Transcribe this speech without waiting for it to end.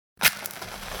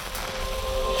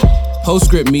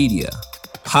Postscript Media,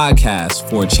 podcast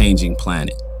for a changing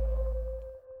planet.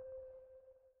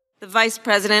 The Vice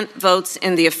President votes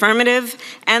in the affirmative,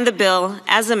 and the bill,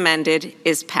 as amended,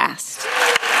 is passed.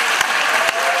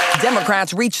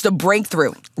 Democrats reached a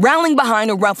breakthrough, rallying behind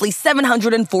a roughly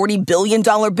 $740 billion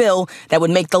bill that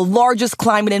would make the largest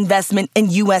climate investment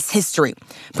in U.S. history,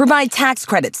 provide tax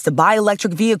credits to buy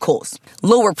electric vehicles,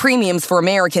 lower premiums for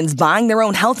Americans buying their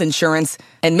own health insurance,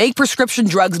 and make prescription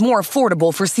drugs more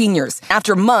affordable for seniors.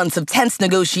 After months of tense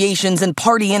negotiations and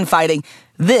party infighting,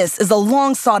 this is a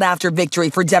long-sought-after victory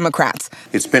for Democrats.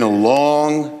 It's been a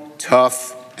long,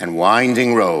 tough, and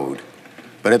winding road.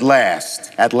 But at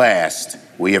last,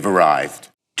 we have arrived.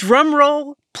 Drum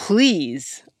roll,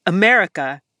 please.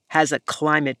 America has a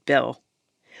climate bill.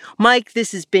 Mike,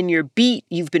 this has been your beat.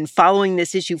 You've been following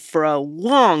this issue for a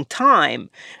long time.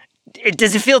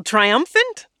 Does it feel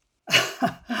triumphant?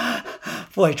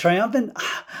 Boy, triumphant?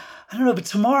 I don't know, but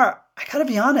Tamar, I gotta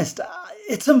be honest,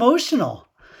 it's emotional.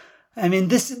 I mean,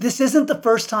 this isn't the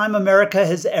first time America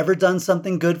has ever done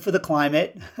something good for the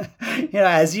climate.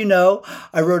 As you know,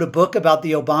 I wrote a book about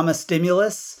the Obama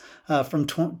stimulus from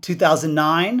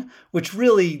 2009, which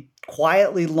really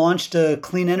quietly launched a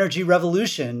clean energy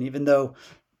revolution, even though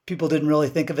people didn't really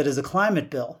think of it as a climate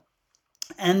bill.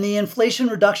 And the Inflation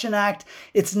Reduction Act,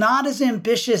 it's not as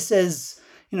ambitious as,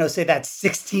 say that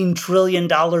 $16 trillion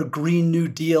Green New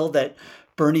Deal that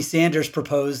Bernie Sanders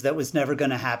proposed that was never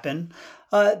going to happen.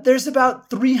 There's about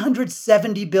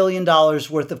 $370 billion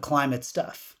worth of climate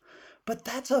stuff. But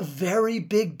that's a very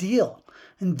big deal.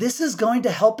 And this is going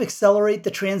to help accelerate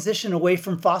the transition away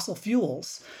from fossil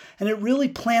fuels. And it really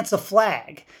plants a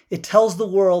flag. It tells the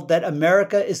world that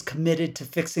America is committed to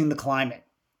fixing the climate.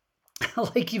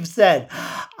 Like you've said,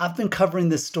 I've been covering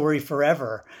this story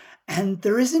forever. And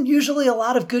there isn't usually a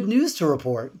lot of good news to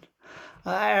report.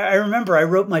 I remember I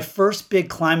wrote my first big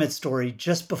climate story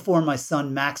just before my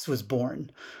son Max was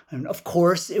born. And of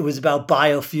course, it was about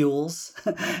biofuels.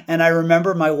 And I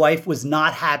remember my wife was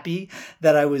not happy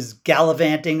that I was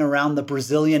gallivanting around the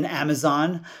Brazilian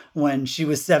Amazon when she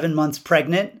was 7 months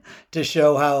pregnant to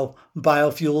show how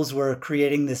biofuels were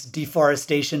creating this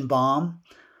deforestation bomb.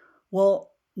 Well,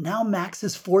 now Max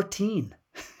is 14.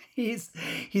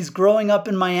 He's growing up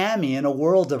in Miami in a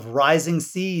world of rising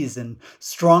seas and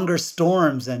stronger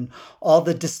storms and all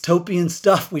the dystopian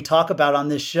stuff we talk about on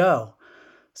this show.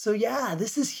 So yeah,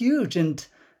 this is huge, and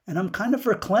I'm kind of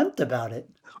verklempt about it.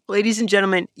 Ladies and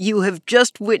gentlemen, you have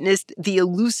just witnessed the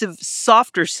elusive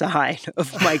softer side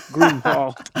of Mike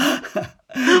Grunewald.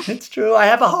 It's true. I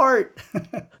have a heart.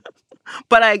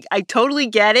 But I totally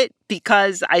get it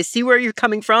because I see where you're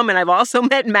coming from, and I've also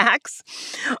met Max.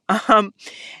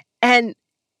 And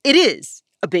it is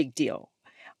a big deal.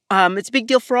 It's a big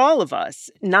deal for all of us,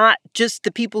 not just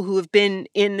the people who have been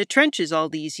in the trenches all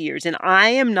these years. And I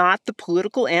am not the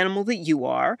political animal that you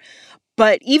are.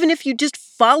 But even if you just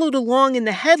followed along in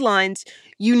the headlines,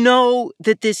 you know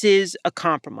that this is a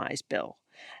compromise bill.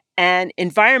 And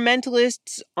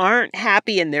environmentalists aren't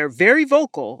happy, and they're very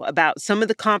vocal about some of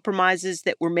the compromises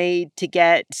that were made to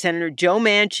get Senator Joe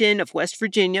Manchin of West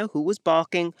Virginia, who was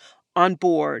balking, on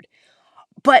board.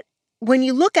 But when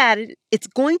you look at it, it's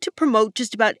going to promote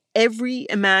just about every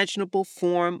imaginable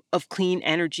form of clean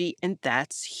energy, and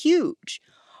that's huge.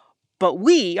 But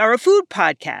we are a food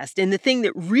podcast, and the thing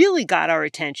that really got our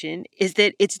attention is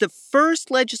that it's the first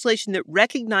legislation that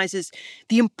recognizes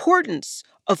the importance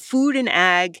of food and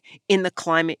ag in the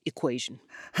climate equation.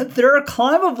 There are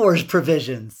Climavores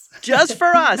provisions. Just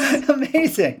for us.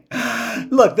 Amazing.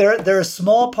 Look, they're a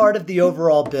small part of the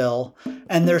overall bill,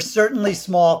 and they're certainly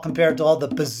small compared to all the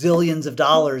bazillions of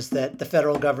dollars that the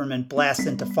federal government blasts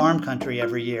into farm country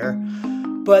every year.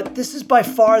 But this is by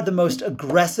far the most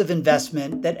aggressive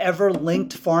investment that ever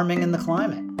linked farming and the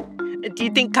climate. Do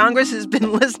you think Congress has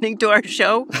been listening to our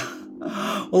show?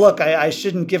 Well, look, I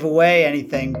shouldn't give away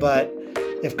anything, but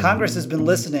if Congress has been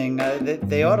listening,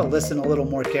 they ought to listen a little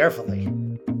more carefully.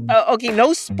 Okay,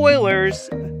 no spoilers.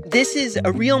 This is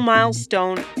a real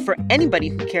milestone for anybody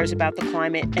who cares about the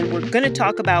climate, and we're going to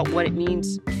talk about what it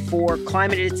means for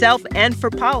climate itself and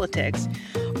for politics.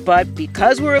 But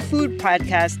because we're a food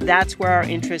podcast, that's where our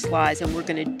interest lies, and we're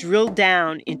going to drill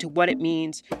down into what it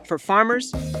means for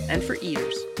farmers and for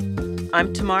eaters.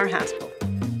 I'm Tamar Haspel.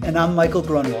 And I'm Michael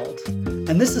Grunewald.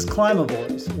 And this is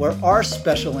Climavores, where our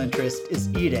special interest is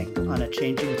eating on a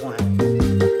changing planet.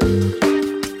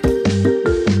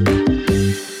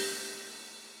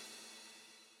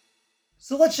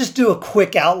 So let's just do a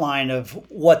quick outline of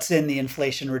what's in the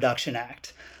Inflation Reduction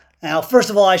Act. Now, first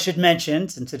of all, I should mention,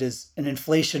 since it is an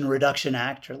Inflation Reduction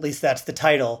Act, or at least that's the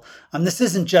title, this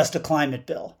isn't just a climate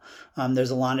bill.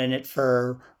 There's a lot in it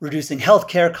for reducing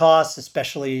healthcare costs,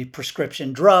 especially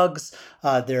prescription drugs.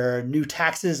 There are new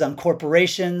taxes on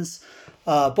corporations.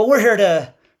 But we're here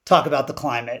to talk about the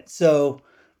climate. So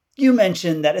you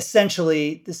mentioned that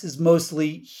essentially this is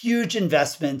mostly huge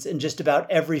investments in just about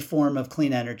every form of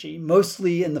clean energy,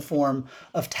 mostly in the form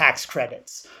of tax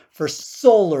credits for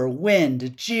solar, wind,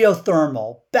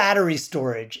 geothermal, battery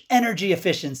storage, energy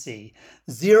efficiency,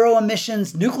 zero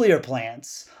emissions nuclear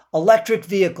plants, electric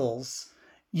vehicles.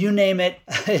 You name it,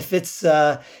 if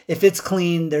it's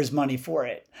clean, there's money for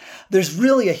it. There's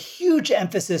really a huge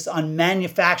emphasis on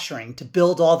manufacturing to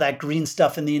build all that green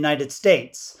stuff in the United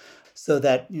States so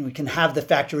that we can have the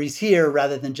factories here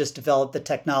rather than just develop the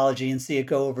technology and see it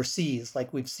go overseas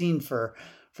like we've seen for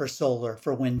solar,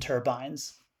 for wind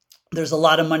turbines. There's a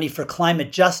lot of money for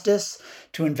climate justice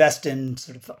to invest in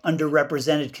sort of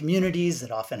underrepresented communities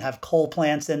that often have coal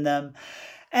plants in them.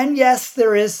 And yes,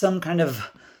 there is some kind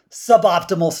of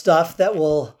suboptimal stuff that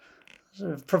will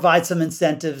sort of provide some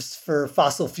incentives for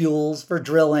fossil fuels, for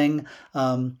drilling.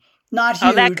 Not huge.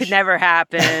 Oh, that could never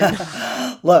happen.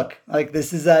 Look, like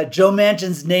this is Joe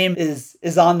Manchin's name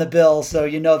is on the bill, so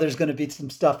there's going to be some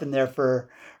stuff in there for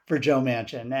Joe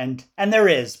Manchin, and there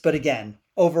is. But again,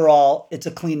 overall, it's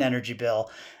a clean energy bill,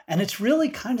 and it's really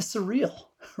kind of surreal,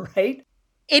 right?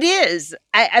 It is.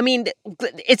 I mean,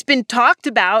 it's been talked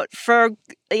about for,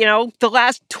 the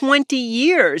last 20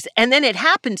 years. And then it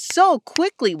happened so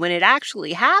quickly when it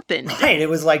actually happened. Right. It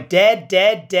was like dead.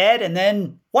 And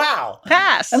then, wow.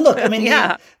 Passed. And look, I mean,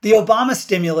 the Obama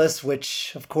stimulus,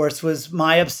 which, of course, was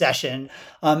my obsession,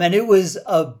 and it was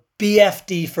a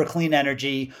BFD for clean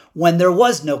energy when there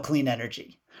was no clean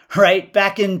energy, right?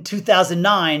 Back in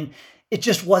 2009, it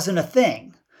just wasn't a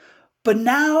thing. But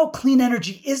now clean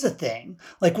energy is a thing.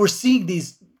 Like we're seeing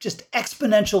these just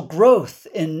exponential growth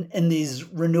in these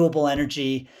renewable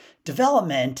energy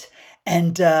development.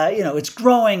 And, it's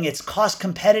growing, it's cost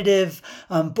competitive,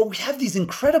 but we have these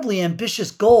incredibly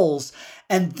ambitious goals.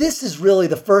 And this is really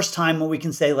the first time when we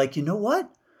can say, like, you know what?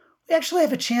 We actually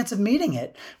have a chance of meeting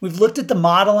it. We've looked at the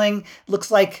modeling. Looks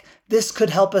like this could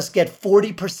help us get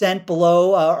 40%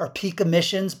 below our peak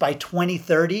emissions by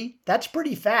 2030. That's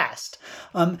pretty fast.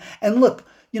 And look,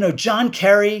 John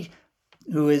Kerry,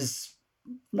 who is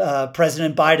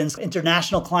President Biden's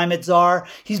international climate czar,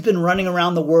 he's been running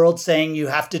around the world saying you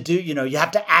have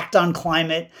to act on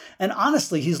climate. And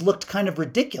honestly, he's looked kind of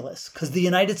ridiculous because the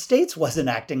United States wasn't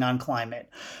acting on climate.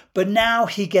 But now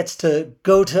he gets to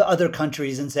go to other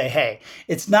countries and say, hey,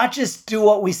 it's not just do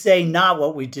what we say, not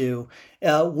what we do.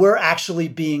 We're actually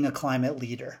being a climate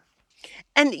leader.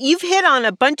 And you've hit on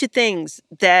a bunch of things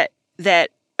that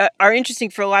are interesting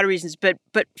for a lot of reasons. But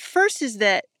first is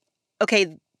that,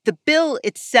 okay, the bill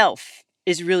itself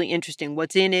is really interesting.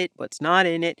 What's in it, what's not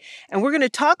in it. And we're going to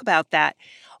talk about that.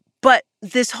 But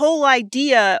this whole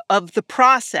idea of the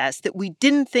process that we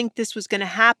didn't think this was going to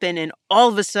happen and all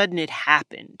of a sudden it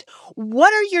happened.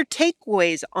 What are your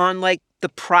takeaways on the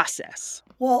process?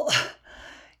 Well,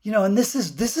 and this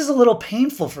is a little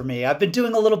painful for me. I've been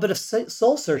doing a little bit of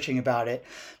soul searching about it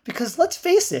because let's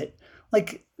face it,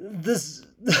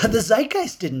 the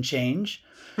zeitgeist didn't change.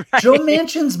 Right. Joe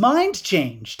Manchin's mind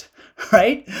changed,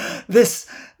 right? This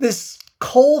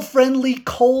coal-friendly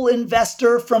coal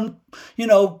investor from,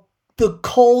 the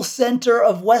coal center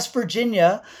of West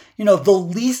Virginia, the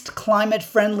least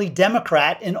climate-friendly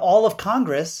Democrat in all of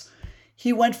Congress,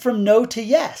 he went from no to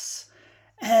yes.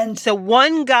 And so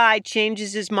one guy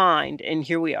changes his mind, and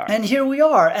here we are.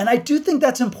 And I do think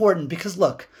that's important because,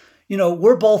 look,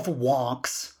 we're both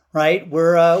wonks. Right,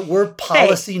 we're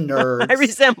policy nerds. I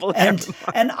resemble that.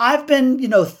 And I've been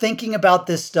thinking about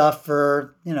this stuff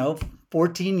for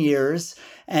 14 years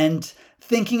and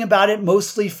thinking about it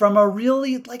mostly from a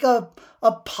really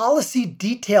a policy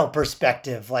detail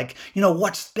perspective.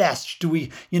 What's best? Do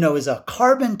we is a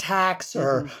carbon tax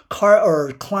or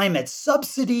or climate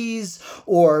subsidies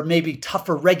or maybe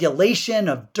tougher regulation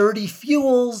of dirty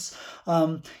fuels?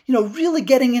 Really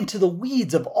getting into the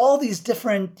weeds of all these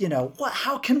different,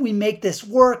 how can we make this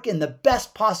work in the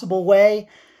best possible way?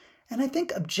 And I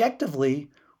think objectively,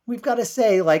 we've got to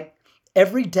say,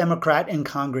 every Democrat in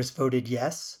Congress voted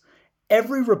yes.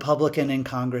 Every Republican in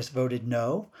Congress voted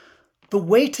no. The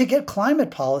way to get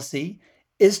climate policy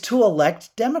is to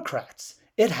elect Democrats.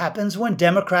 It happens when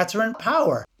Democrats are in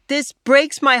power. This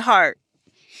breaks my heart.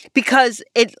 Because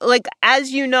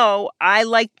as you know, I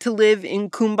like to live in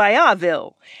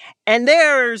Kumbayaville, and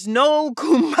there's no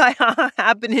kumbaya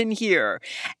happening here.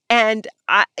 And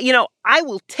I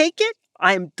will take it.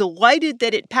 I am delighted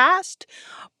that it passed,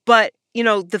 But,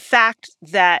 the fact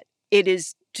that it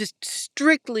is just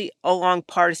strictly along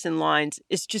partisan lines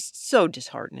is just so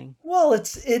disheartening. Well,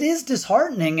 it is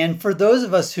disheartening. And for those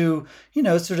of us who,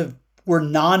 sort of were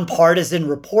nonpartisan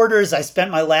reporters, I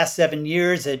spent my last 7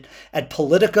 years at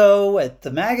Politico, at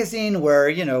the magazine,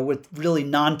 where, with really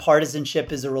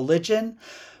nonpartisanship is a religion.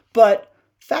 But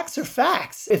facts are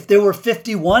facts. If there were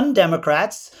 51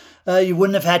 Democrats, you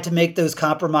wouldn't have had to make those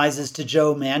compromises to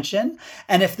Joe Manchin.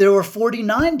 And if there were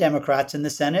 49 Democrats in the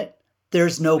Senate,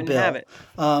 there's no bill.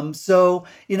 So,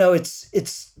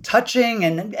 it's touching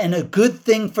and a good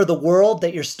thing for the world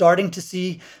that you're starting to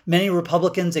see many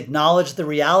Republicans acknowledge the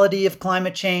reality of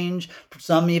climate change,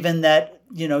 some even that,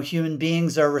 human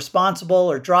beings are responsible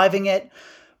or driving it.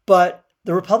 But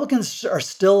the Republicans are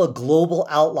still a global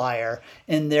outlier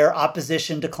in their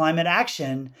opposition to climate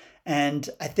action. And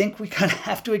I think we kind of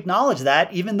have to acknowledge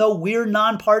that, even though we're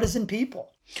nonpartisan people.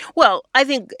 Well, I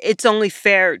think it's only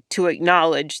fair to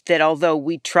acknowledge that although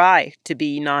we try to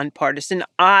be nonpartisan,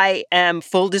 I am,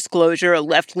 full disclosure, a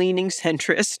left-leaning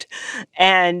centrist.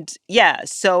 And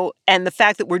and the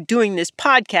fact that we're doing this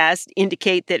podcast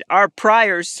indicate that our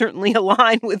priors certainly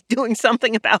align with doing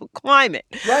something about climate.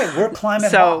 Right, we're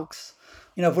climate hawks.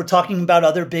 If we're talking about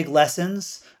other big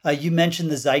lessons, you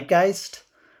mentioned the zeitgeist.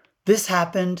 This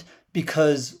happened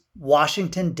because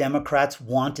Washington Democrats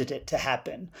wanted it to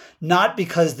happen, not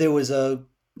because there was a,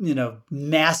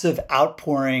 massive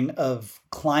outpouring of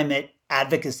climate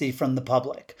advocacy from the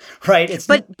public, right?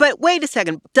 But wait a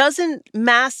second. Doesn't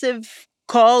massive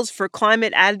calls for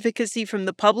climate advocacy from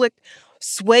the public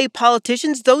sway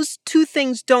politicians? Those two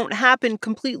things don't happen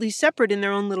completely separate in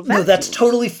their own little vacuums. No, that's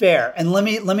totally fair. And let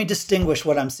me distinguish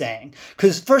what I'm saying.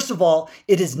 Because first of all,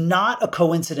 it is not a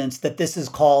coincidence that this is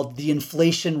called the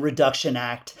Inflation Reduction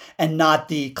Act and not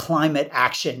the Climate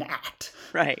Action Act.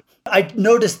 Right. I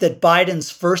noticed that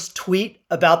Biden's first tweet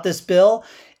about this bill,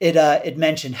 it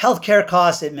mentioned healthcare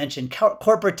costs, it mentioned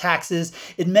corporate taxes,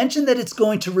 it mentioned that it's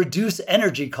going to reduce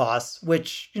energy costs,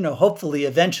 which, hopefully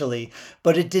eventually,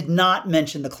 but it did not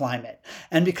mention the climate.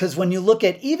 And because when you look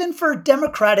at, even for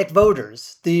Democratic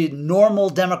voters, the normal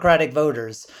Democratic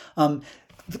voters, the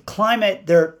climate,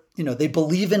 they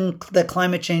believe in that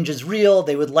climate change is real.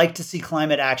 They would like to see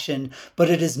climate action, but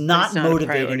it is not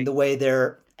motivating the way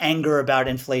their anger about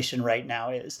inflation right now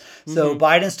is. So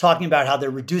Biden's talking about how they're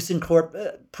reducing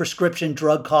prescription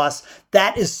drug costs.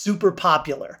 That is super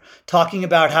popular. Talking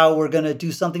about how we're going to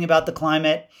do something about the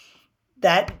climate,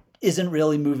 that isn't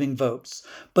really moving votes.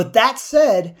 But that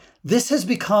said, this has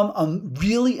become a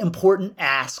really important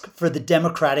ask for the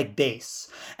Democratic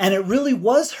base. And it really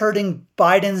was hurting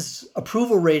Biden's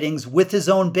approval ratings with his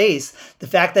own base, the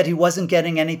fact that he wasn't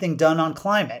getting anything done on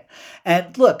climate.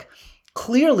 And look,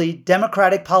 clearly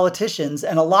Democratic politicians,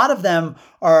 and a lot of them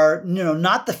are,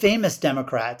 not the famous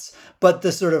Democrats, but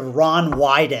the sort of Ron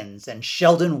Wydens and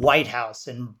Sheldon Whitehouse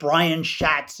and Brian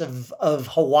Schatz of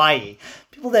Hawaii,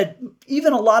 people that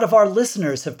even a lot of our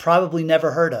listeners have probably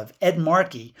never heard of, Ed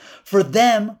Markey. For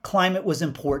them, climate was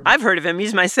important. I've heard of him.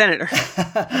 He's my senator.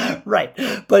 Right.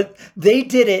 But they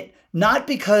did it not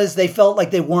because they felt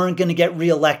like they weren't going to get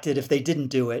reelected if they didn't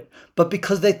do it, but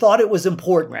because they thought it was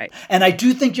important. Right. And I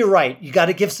do think you're right. You got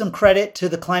to give some credit to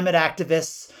the climate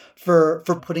activists for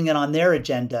putting it on their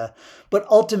agenda. But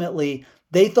ultimately,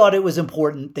 they thought it was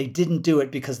important. They didn't do it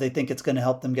because they think it's going to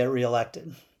help them get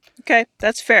reelected. Okay,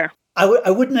 that's fair. I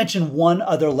would mention one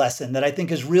other lesson that I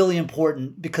think is really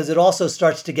important because it also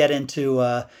starts to get into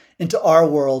our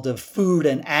world of food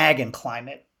and ag and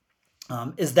climate,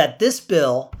 is that this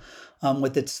bill,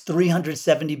 with its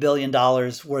 $370 billion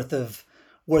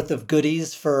worth of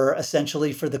goodies for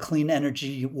the clean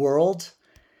energy world,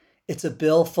 it's a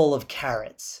bill full of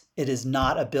carrots. It is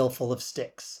not a bill full of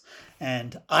sticks.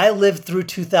 And I lived through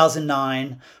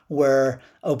 2009, where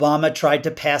Obama tried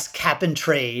to pass cap and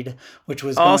trade, which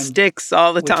was all sticks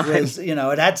all the time. Was, it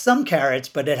had some carrots,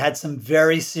 but it had some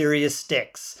very serious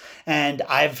sticks. And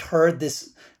I've heard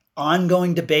this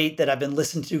ongoing debate that I've been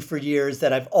listening to for years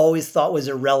that I've always thought was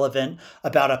irrelevant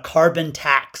about a carbon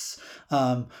tax,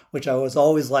 which I was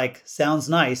always like, sounds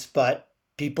nice, but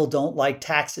people don't like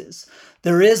taxes.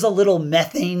 There is a little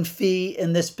methane fee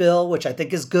in this bill, which I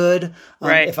think is good.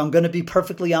 Right. If I'm going to be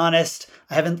perfectly honest,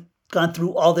 I haven't gone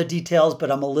through all the details,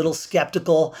 but I'm a little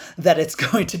skeptical that it's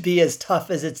going to be as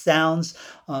tough as it sounds.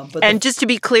 Just to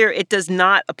be clear, it does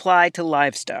not apply to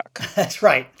livestock. That's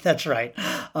right.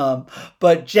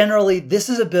 But generally, this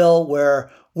is a bill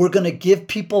where we're going to give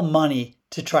people money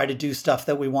to try to do stuff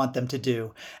that we want them to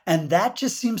do. And that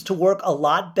just seems to work a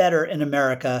lot better in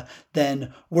America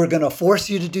than we're going to force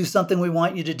you to do something we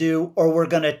want you to do, or we're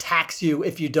going to tax you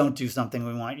if you don't do something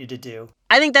we want you to do.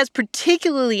 I think that's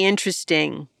particularly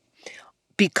interesting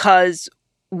because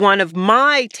one of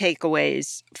my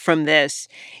takeaways from this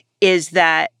is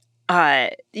that,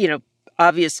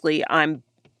 obviously I'm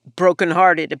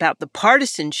brokenhearted about the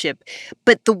partisanship,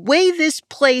 but the way this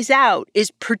plays out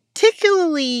is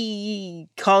particularly,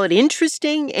 call it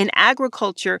interesting in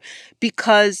agriculture,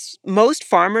 because most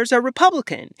farmers are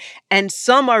Republican and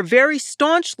some are very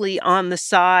staunchly on the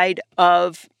side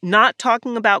of not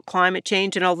talking about climate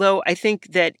change. And although I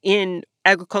think that in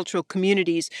agricultural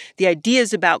communities, the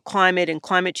ideas about climate and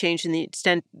climate change and the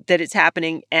extent that it's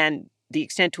happening and the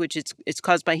extent to which it's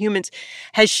caused by humans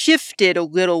has shifted a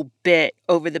little bit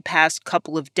over the past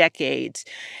couple of decades.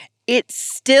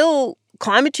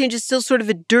 Climate change is still sort of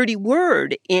a dirty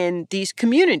word in these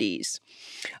communities.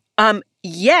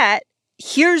 Yet,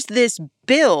 here's this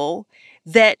bill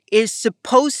that is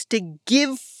supposed to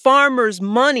give farmers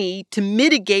money to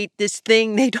mitigate this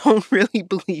thing they don't really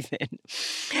believe in.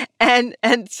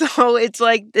 And so it's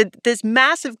like this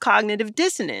massive cognitive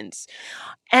dissonance.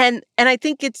 And I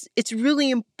think it's really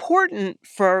important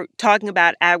for talking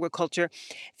about agriculture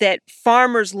that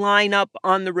farmers line up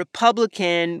on the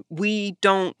Republican, we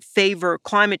don't favor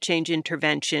climate change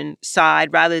intervention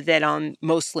side, rather than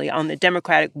mostly on the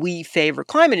Democratic, we favor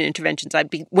climate intervention side,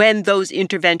 when those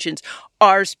interventions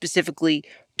are specifically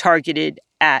targeted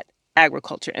at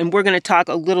agriculture. And we're going to talk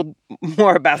a little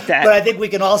more about that. But I think we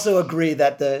can also agree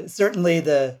that certainly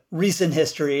the recent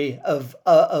history of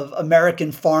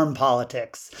American farm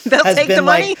politics has been the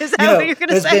money? Is that what you're going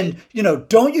to say?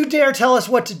 Don't you dare tell us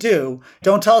what to do.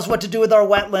 Don't tell us what to do with our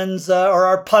wetlands or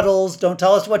our puddles. Don't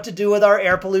tell us what to do with our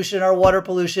air pollution, our water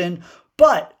pollution.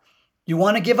 But you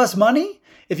want to give us money?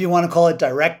 If you want to call it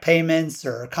direct payments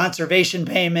or conservation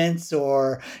payments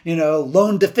or,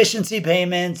 loan deficiency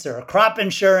payments or crop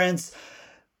insurance,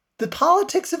 the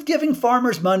politics of giving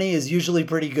farmers money is usually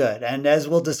pretty good. And as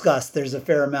we'll discuss, there's a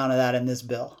fair amount of that in this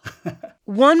bill.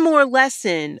 One more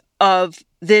lesson of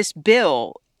this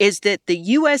bill is that the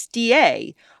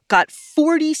USDA got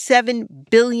 $47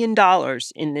 billion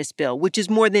in this bill, which is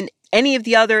more than any of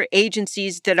the other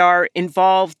agencies that are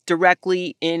involved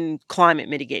directly in climate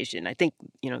mitigation. I think,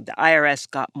 the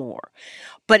IRS got more.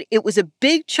 But it was a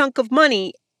big chunk of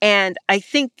money, and I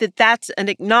think that that's an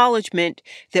acknowledgement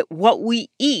that what we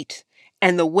eat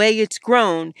and the way it's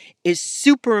grown is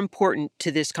super important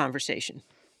to this conversation.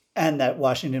 And that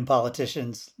Washington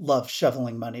politicians love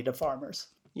shoveling money to farmers.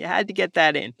 You had to get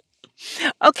that in.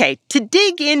 Okay, to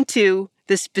dig into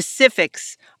the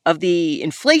specifics of the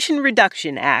Inflation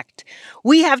Reduction Act,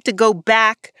 we have to go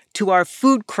back to our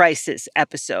food crisis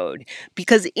episode,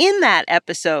 because in that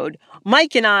episode,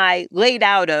 Mike and I laid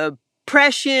out a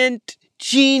prescient,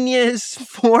 genius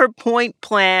 4-point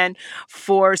plan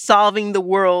for solving the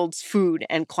world's food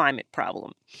and climate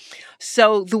problem.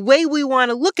 So the way we want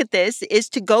to look at this is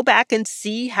to go back and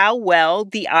see how well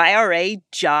the IRA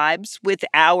jibes with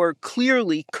our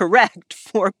clearly correct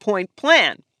 4-point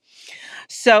plan.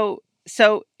 So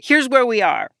here's where we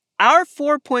are. Our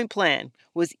 4-point plan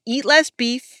was eat less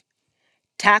beef,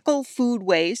 tackle food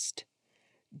waste,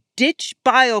 ditch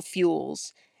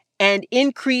biofuels, and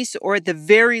increase or at the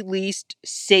very least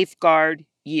safeguard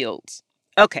yields.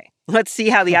 Okay, let's see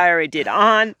how the IRA did.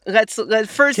 Let's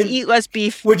first eat less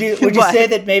beef. Would you say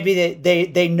that maybe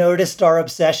they noticed our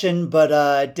obsession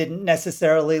but didn't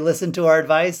necessarily listen to our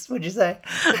advice? Would you say?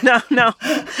 No,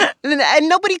 and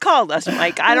nobody called us,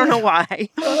 Mike. I don't know why.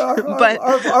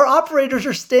 Our operators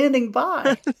are standing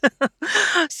by.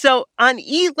 So on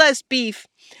eat less beef,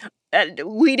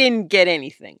 we didn't get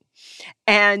anything.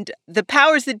 And the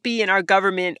powers that be in our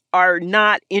government are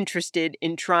not interested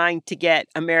in trying to get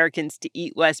Americans to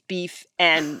eat less beef.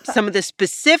 And some of the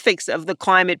specifics of the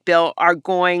climate bill are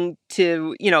going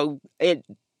to,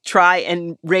 try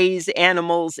and raise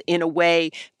animals in a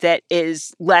way that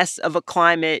is less of a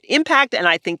climate impact. And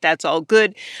I think that's all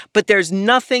good. But there's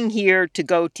nothing here to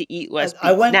go to eat less beef.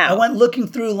 I went looking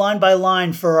through line by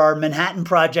line for our Manhattan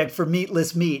Project for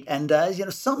meatless meat. And,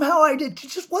 somehow it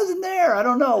just wasn't there. I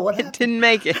don't know what happened. It didn't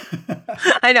make it.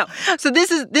 I know. So this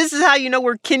is how you know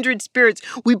we're kindred spirits.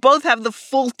 We both have the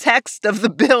full text of the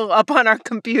bill up on our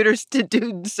computers to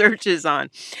do searches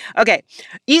on. Okay.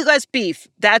 Eat less beef.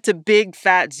 That's a big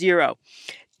fat zero.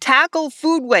 Tackle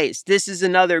food waste. This is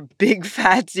another big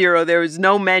fat zero. There was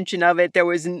no mention of it. There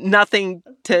was nothing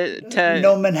to...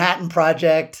 No Manhattan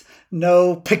Project.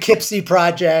 No Poughkeepsie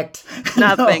Project.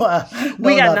 Nothing.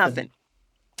 We got nothing.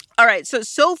 All right.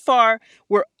 So far,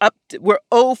 we're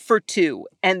 0 for 2.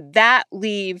 And that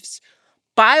leaves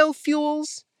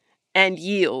biofuels and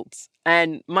yields.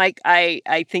 And Mike,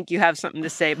 I think you have something to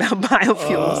say about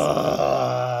biofuels.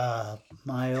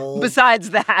 Besides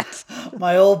that.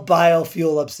 My old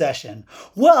biofuel obsession.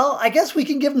 Well, I guess we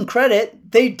can give them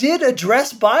credit. They did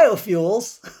address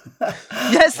biofuels.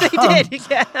 Yes, they did.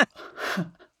 Yeah.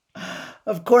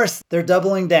 Of course, they're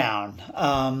doubling down.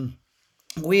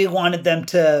 We wanted them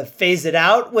to phase it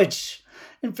out, which,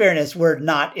 in fairness, we're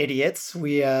not idiots.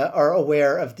 We are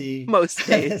aware of the most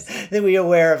days. We are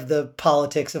aware of the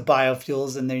politics of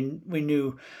biofuels, and we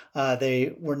knew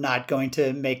they were not going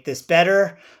to make this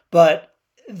better, but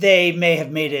they may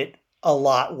have made it a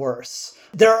lot worse.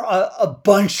 There are a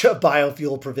bunch of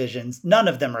biofuel provisions. None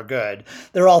of them are good.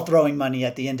 They're all throwing money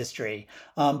at the industry,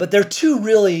 but there are two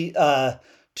really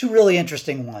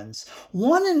interesting ones.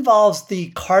 One involves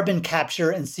the carbon capture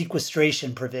and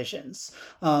sequestration provisions,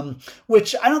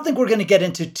 which I don't think we're going to get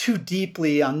into too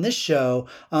deeply on this show.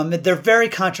 They're very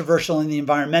controversial in the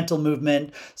environmental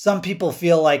movement. Some people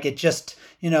feel like it just,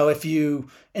 if you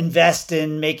invest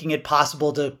in making it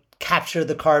possible to capture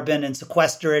the carbon and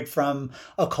sequester it from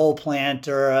a coal plant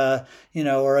or a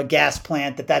gas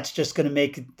plant, that's just going to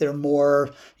make there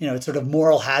more, it's sort of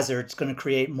moral hazard. It's going to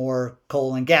create more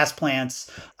coal and gas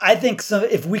plants. I think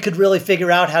if we could really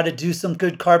figure out how to do some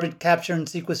good carbon capture and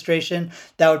sequestration,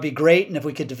 that would be great. And if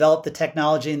we could develop the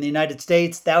technology in the United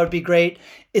States, that would be great.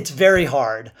 It's very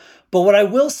hard. But what I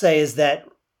will say is that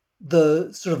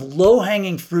the sort of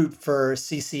low-hanging fruit for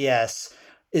CCS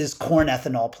is corn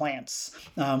ethanol plants,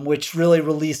 which really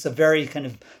release a very kind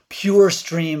of pure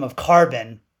stream of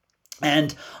carbon.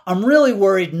 And I'm really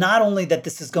worried not only that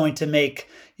this is going to make,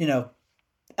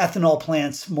 ethanol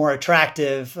plants more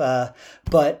attractive,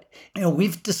 but,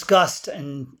 we've discussed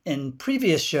in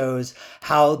previous shows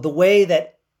how the way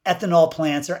that ethanol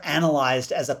plants are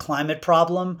analyzed as a climate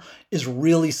problem is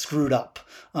really screwed up.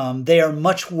 They are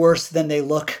much worse than they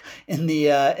look in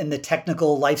the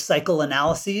technical life cycle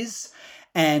analyses.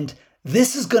 And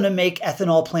this is going to make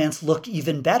ethanol plants look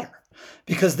even better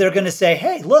because they're going to say,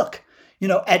 hey, look,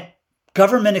 at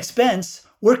government expense,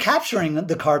 we're capturing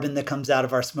the carbon that comes out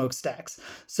of our smokestacks.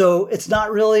 So it's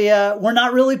not really, we're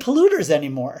not really polluters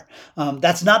anymore.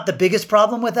 That's not the biggest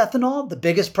problem with ethanol. The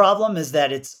biggest problem is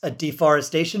that it's a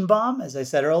deforestation bomb, as I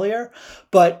said earlier.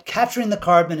 But capturing the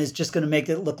carbon is just going to make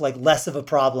it look like less of a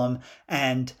problem.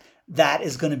 And that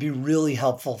is going to be really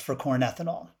helpful for corn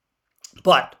ethanol.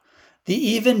 But the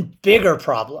even bigger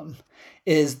problem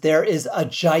is there is a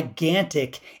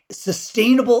gigantic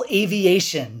sustainable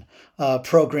aviation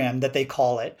program that they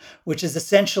call it, which is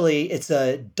essentially, it's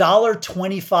a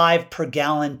 $1.25 per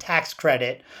gallon tax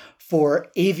credit for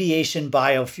aviation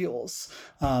biofuels.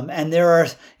 And there are,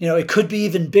 it could be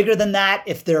even bigger than that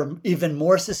if they're even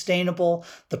more sustainable.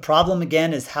 The problem,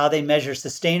 again, is how they measure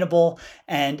sustainable.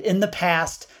 And in the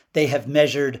past, they have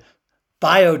measured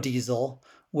biodiesel,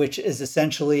 which is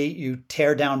essentially you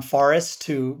tear down forests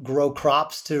to grow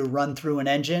crops to run through an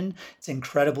engine. It's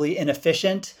incredibly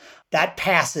inefficient. That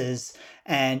passes,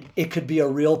 and it could be a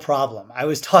real problem. I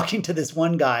was talking to this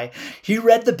one guy. He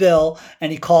read the bill,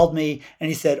 and he called me, and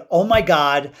he said, oh my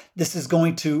God, this is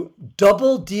going to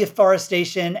double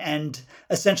deforestation, and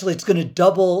essentially it's going to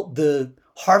double the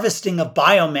harvesting of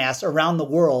biomass around the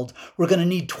world. We're going to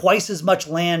need twice as much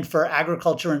land for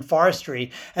agriculture and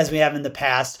forestry as we have in the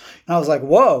past. And I was like,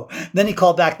 whoa. Then he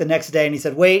called back the next day and he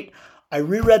said, wait, I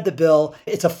reread the bill.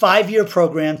 It's a 5-year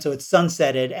program, so it's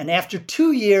sunsetted. And after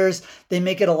 2 years, they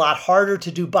make it a lot harder to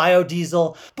do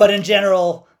biodiesel. But in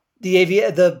general,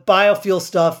 the biofuel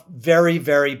stuff, very,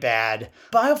 very bad.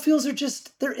 Biofuels are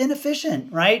they're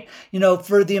inefficient, right?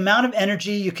 For the amount of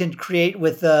energy you can create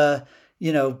with,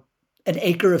 an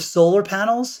acre of solar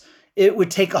panels, it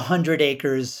would take 100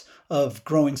 acres of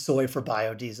growing soy for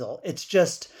biodiesel.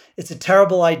 It's a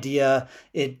terrible idea.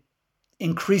 It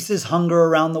increases hunger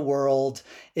around the world.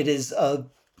 It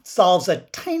solves a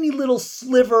tiny little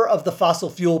sliver of the fossil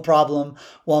fuel problem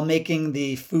while making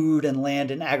the food and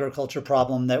land and agriculture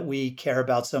problem that we care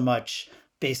about so much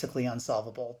basically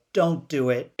unsolvable. Don't do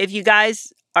it. If you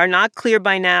guys are not clear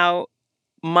by now,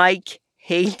 Mike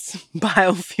hates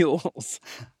biofuels.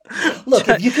 Look,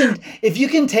 if you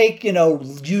can take,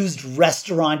 used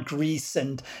restaurant grease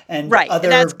and right,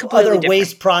 other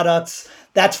waste products,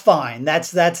 that's fine.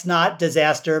 That's not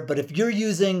disaster. But if you're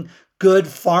using good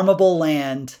farmable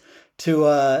land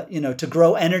to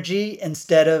grow energy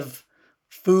instead of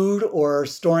food or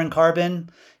storing carbon,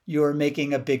 you're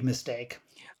making a big mistake.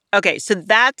 Okay, so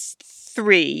that's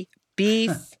 3: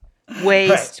 beef,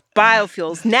 waste, right.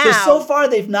 Biofuels. Now, so far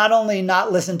they've not only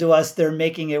not listened to us, they're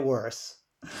making it worse.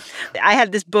 I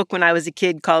had this book when I was a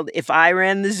kid called If I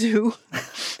Ran the Zoo.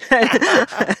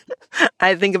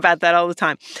 I think about that all the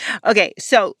time. Okay,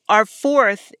 so our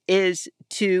fourth is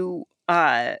to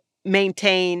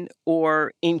maintain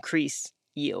or increase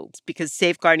yields, because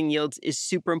safeguarding yields is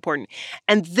super important.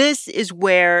 And this is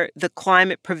where the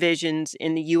climate provisions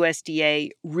in the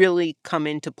USDA really come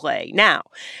into play. Now,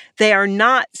 they are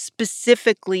not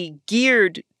specifically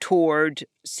geared toward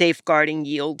safeguarding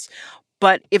yields,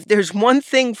 but if there's one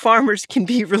thing farmers can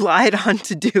be relied on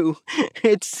to do,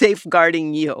 it's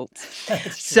safeguarding yields.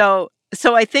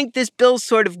 So I think this bill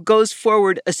sort of goes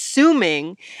forward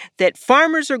assuming that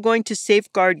farmers are going to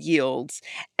safeguard yields,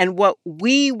 and what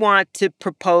we want to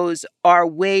propose are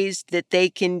ways that they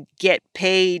can get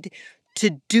paid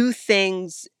to do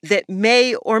things that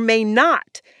may or may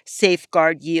not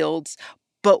safeguard yields,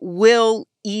 but will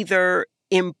either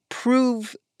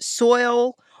improve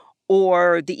soil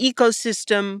or the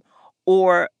ecosystem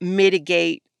or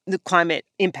mitigate the climate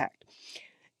impact.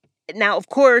 Now, of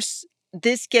course,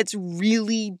 this gets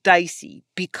really dicey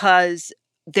because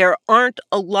there aren't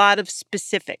a lot of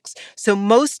specifics. So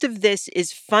most of this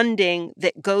is funding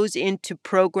that goes into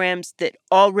programs that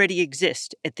already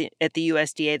exist at the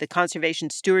USDA, the Conservation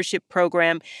Stewardship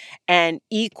Program, and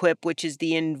EQIP, which is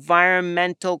the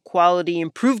Environmental Quality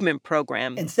Improvement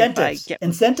Program. Incentives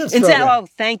program. Oh,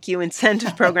 thank you.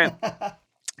 Incentives program.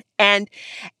 And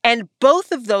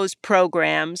both of those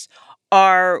programs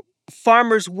are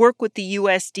farmers work with the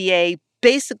USDA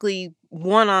basically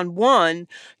one-on-one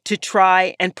to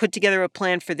try and put together a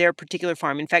plan for their particular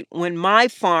farm. In fact, when my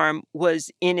farm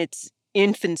was in its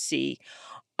infancy,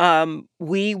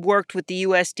 we worked with the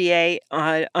USDA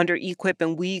under EQIP,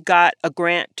 and we got a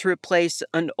grant to replace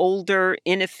an older,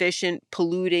 inefficient,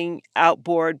 polluting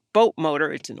outboard boat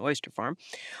motor. It's an oyster farm,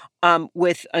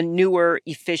 with a newer,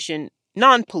 efficient,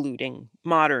 non-polluting,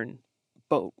 modern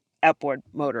outboard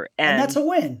motor. And that's a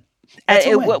win.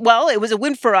 It was a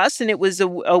win for us, and it was a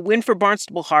win for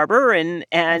Barnstable Harbor, and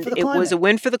it was a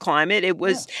win for the climate. It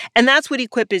was, and that's what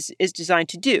EQIP is designed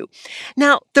to do.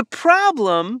 Now, the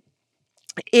problem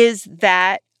is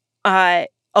that a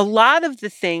lot of the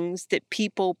things that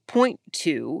people point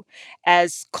to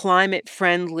as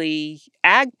climate-friendly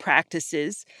ag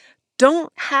practices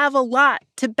don't have a lot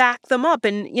to back them up.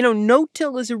 And,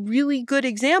 no-till is a really good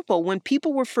example. When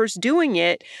people were first doing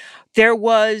it, there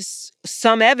was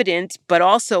some evidence, but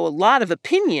also a lot of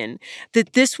opinion,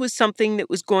 that this was something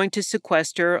that was going to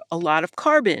sequester a lot of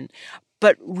carbon.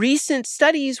 But recent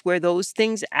studies where those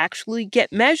things actually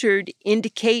get measured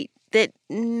indicate that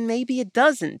maybe it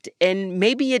doesn't, and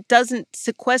maybe it doesn't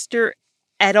sequester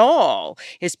at all,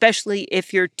 especially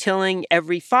if you're tilling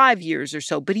every 5 years or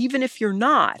so. But even if you're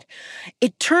not,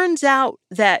 it turns out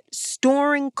that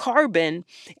storing carbon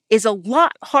is a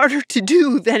lot harder to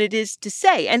do than it is to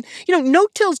say. And,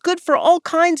 no-till is good for all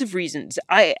kinds of reasons.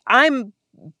 I'm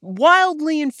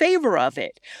wildly in favor of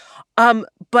it.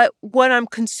 But what I'm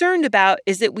concerned about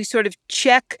is that we sort of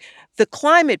check the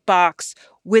climate box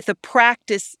with a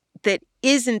practice that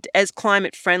isn't as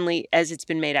climate friendly as it's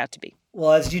been made out to be.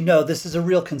 Well, as you know, this is a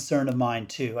real concern of mine,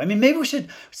 too. I mean, maybe we should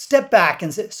step back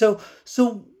and say,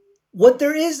 so what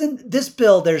there is in this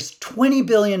bill, there's $20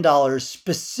 billion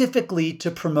specifically to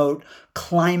promote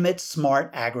climate smart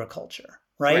agriculture,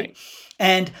 right?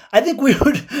 And I think we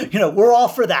would, we're all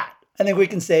for that. I think we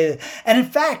can say that. And in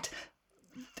fact,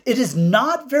 it is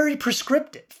not very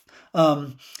prescriptive.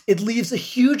 It leaves a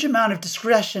huge amount of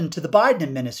discretion to the Biden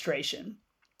administration.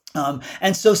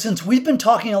 And so since we've been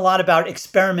talking a lot about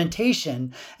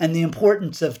experimentation and the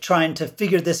importance of trying to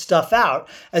figure this stuff out,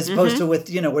 as opposed to with,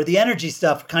 where the energy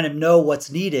stuff kind of know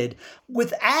what's needed,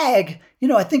 with ag,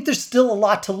 I think there's still a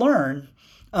lot to learn.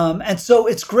 And so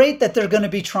it's great that they're going to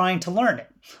be trying to learn it.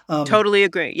 Totally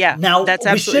agree. Yeah. Now, that's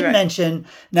we absolutely should right. mention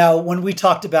now when we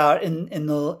talked about in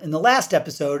the last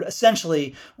episode,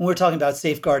 essentially when we're talking about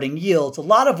safeguarding yields, a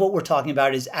lot of what we're talking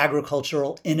about is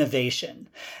agricultural innovation.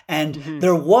 And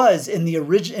there was in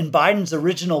Biden's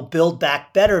original Build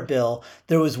Back Better bill,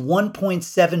 there was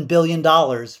 $1.7 billion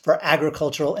for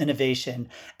agricultural innovation,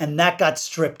 and that got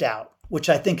stripped out, which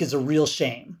I think is a real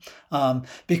shame,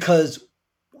 because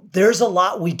there's a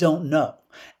lot we don't know.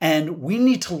 And we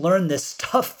need to learn this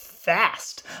stuff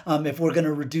fast if we're going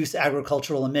to reduce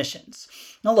agricultural emissions.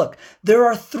 Now, look, there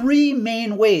are 3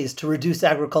 main ways to reduce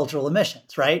agricultural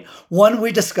emissions, right? One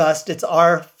we discussed, it's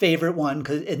our favorite one,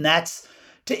 and that's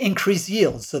to increase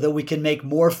yields so that we can make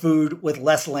more food with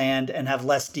less land and have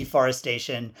less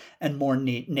deforestation and more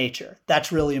nature.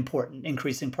 That's really important,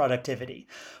 increasing productivity.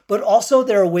 But also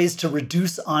there are ways to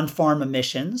reduce on-farm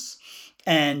emissions.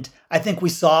 And I think we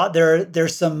saw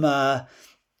there's some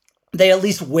they at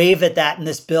least wave at that in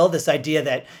this bill, this idea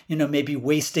that, maybe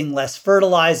wasting less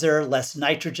fertilizer, less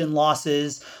nitrogen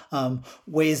losses,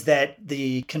 ways that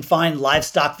the confined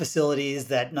livestock facilities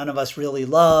that none of us really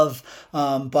love,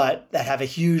 but that have a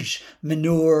huge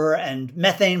manure and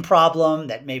methane problem,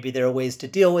 that maybe there are ways to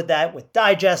deal with that with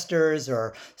digesters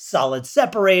or solid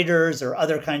separators or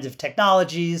other kinds of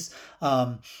technologies.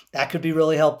 That could be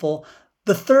really helpful.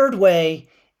 The third way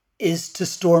is to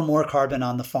store more carbon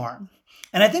on the farm.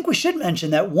 And I think we should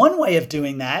mention that one way of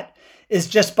doing that is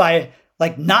just by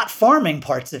not farming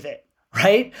parts of it,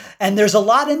 right? And there's a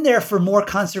lot in there for more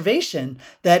conservation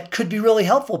that could be really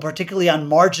helpful, particularly on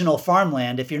marginal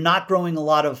farmland. If you're not growing a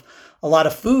lot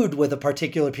of food with a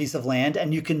particular piece of land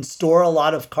and you can store a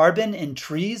lot of carbon in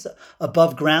trees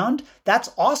above ground, that's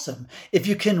awesome. If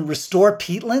you can restore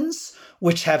peatlands,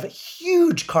 which have a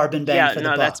huge carbon bang for the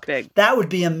buck, that's big. That would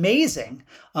be amazing.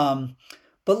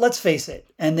 But let's face it,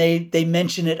 and they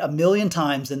mention it a million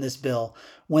times in this bill,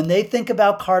 when they think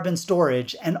about carbon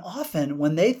storage, and often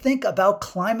when they think about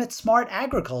climate smart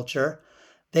agriculture,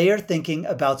 they are thinking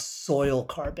about soil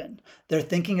carbon. They're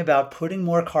thinking about putting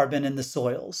more carbon in the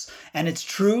soils. And it's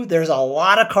true, there's a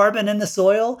lot of carbon in the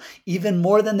soil, even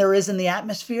more than there is in the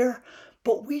atmosphere.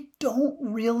 But we don't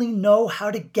really know how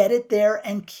to get it there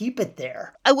and keep it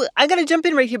there. I got to jump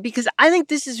in right here because I think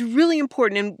this is really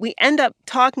important. And we end up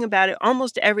talking about it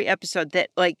almost every episode that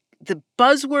the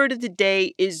buzzword of the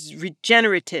day is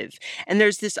regenerative. And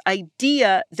there's this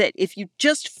idea that if you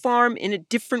just farm in a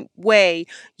different way,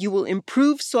 you will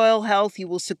improve soil health, you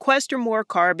will sequester more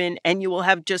carbon, and you will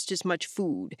have just as much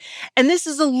food. And this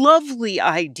is a lovely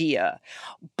idea,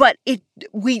 but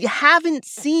we haven't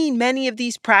seen many of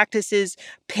these practices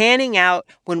panning out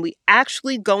when we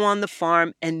actually go on the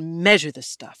farm and measure the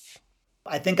stuff.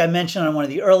 I think I mentioned on one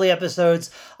of the early episodes,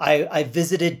 I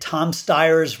visited Tom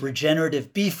Steyer's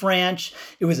regenerative beef ranch.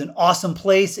 It was an awesome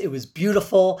place. It was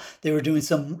beautiful. They were doing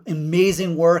some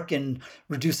amazing work in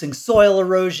reducing soil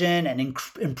erosion and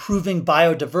improving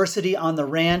biodiversity on the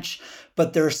ranch.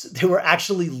 But they were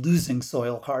actually losing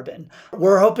soil carbon.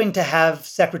 We're hoping to have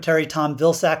Secretary Tom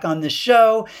Vilsack on this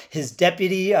show, his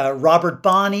deputy, Robert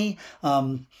Bonney.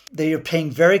 They are paying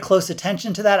very close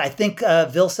attention to that. I think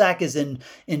Vilsack is in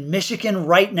Michigan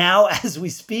right now as we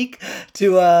speak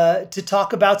to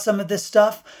talk about some of this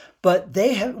stuff. But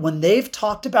when they've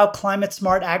talked about climate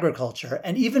smart agriculture,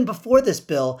 and even before this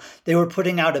bill, they were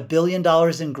putting out $1 billion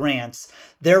in grants.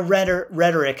 Their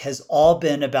rhetoric has all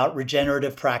been about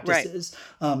regenerative practices,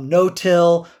 right.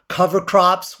 No-till, cover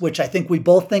crops, which I think we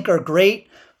both think are great,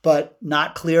 but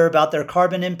not clear about their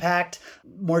carbon impact.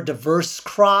 More diverse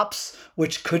crops,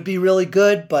 which could be really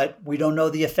good, but we don't know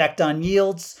the effect on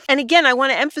yields. And again, I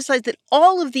want to emphasize that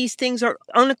all of these things are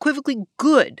unequivocally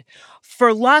good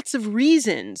for lots of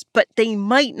reasons, but they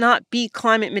might not be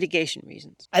climate mitigation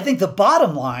reasons. I think the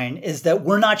bottom line is that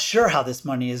we're not sure how this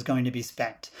money is going to be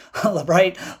spent,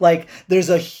 right? There's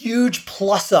a huge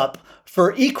plus up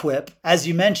for EQIP, as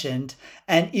you mentioned,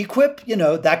 and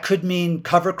EQIP, that could mean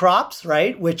cover crops,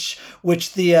 right? Which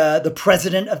the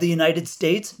president of the United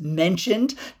States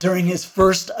mentioned during his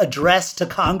first address to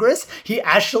Congress. He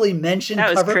actually mentioned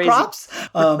cover crops.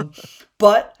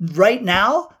 But right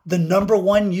now, the number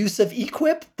one use of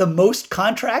EQIP, the most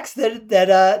contracts that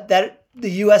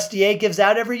the USDA gives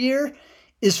out every year,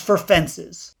 is for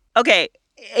fences. Okay.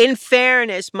 In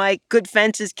fairness, Mike, good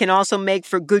fences can also make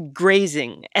for good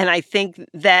grazing. And I think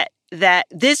that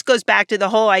this goes back to the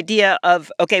whole idea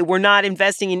of, okay, we're not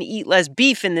investing in eat less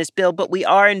beef in this bill, but we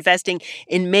are investing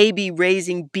in maybe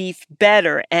raising beef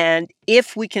better. And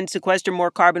if we can sequester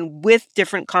more carbon with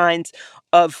different kinds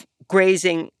of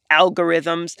grazing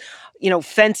algorithms,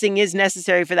 fencing is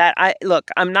necessary for that.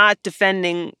 I'm not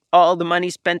defending all the money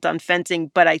spent on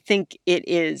fencing, but I think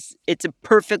it's a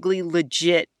perfectly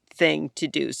legit thing to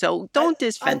do. So don't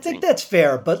diss fencing. I think that's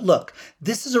fair. But look,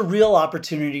 this is a real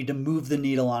opportunity to move the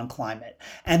needle on climate.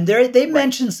 And they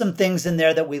mentioned some things in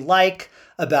there that we like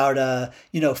about,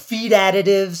 feed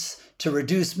additives to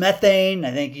reduce methane.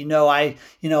 I think,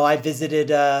 I visited,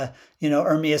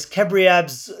 Ermias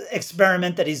Kebriab's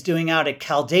experiment that he's doing out at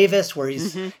Cal Davis, where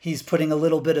he's putting a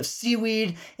little bit of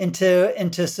seaweed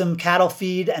into some cattle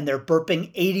feed, and they're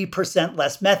burping 80%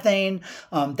 less methane.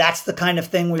 That's the kind of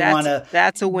thing we want to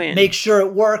that's a win. Make sure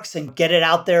it works and get it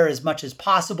out there as much as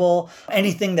possible.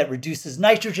 Anything that reduces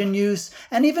nitrogen use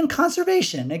and even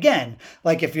conservation. Again,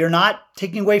 if you're not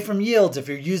taking away from yields, if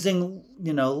you're using,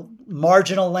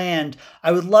 marginal land,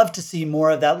 I would love to see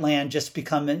more of that land just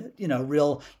become,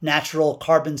 real natural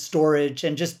carbon storage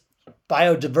and just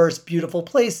biodiverse, beautiful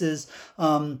places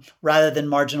rather than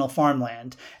marginal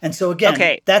farmland. And so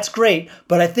again, that's great.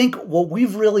 But I think what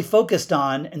we've really focused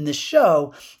on in this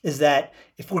show is that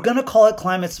if we're going to call it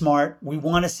climate smart, we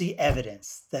want to see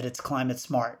evidence that it's climate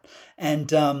smart.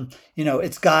 And,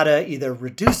 it's got to either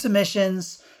reduce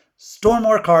emissions, store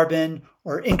more carbon,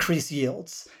 or increase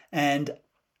yields. And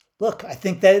look, I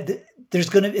think that it's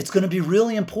going to be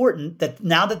really important that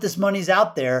now that this money's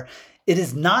out there, it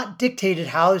is not dictated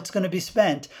how it's going to be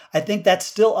spent. I think that's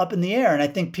still up in the air. And I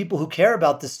think people who care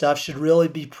about this stuff should really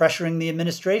be pressuring the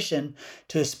administration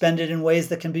to spend it in ways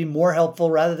that can be more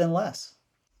helpful rather than less.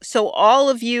 So all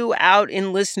of you out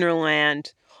in listener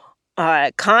land,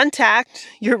 contact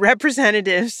your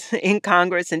representatives in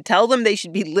Congress and tell them they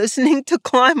should be listening to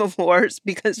Climavores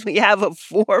because we have a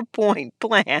 4-point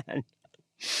plan.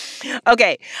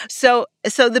 Okay, so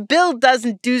the bill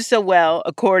doesn't do so well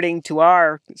according to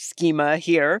our schema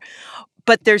here,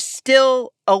 but there's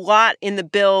still a lot in the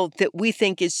bill that we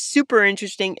think is super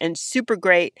interesting and super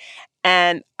great.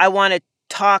 And I want to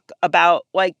talk about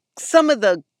like some of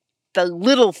the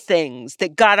little things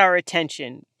that got our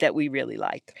attention that we really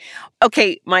like.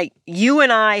 Okay, Mike, you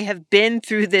and I have been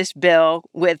through this bill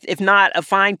with, if not a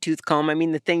fine-tooth comb, I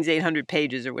mean, the thing's 800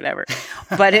 pages or whatever,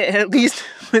 but at least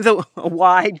with a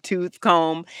wide-tooth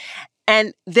comb.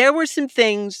 And there were some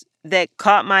things that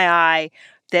caught my eye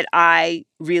that I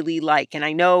really like. And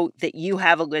I know that you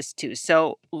have a list too.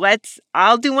 So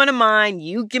I'll do one of mine,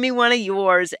 you give me one of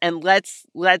yours, and let's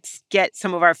get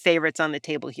some of our favorites on the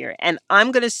table here. And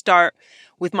I'm going to start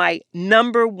with my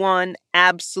number one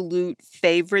absolute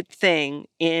favorite thing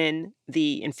in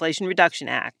the Inflation Reduction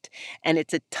Act. And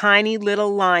it's a tiny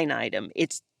little line item.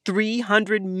 It's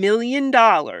 $300 million.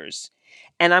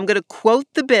 And I'm going to quote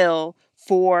the bill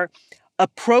for a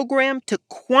program to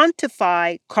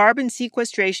quantify carbon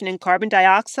sequestration and carbon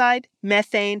dioxide,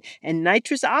 methane, and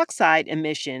nitrous oxide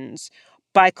emissions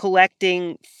by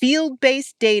collecting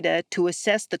field-based data to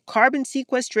assess the carbon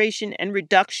sequestration and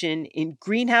reduction in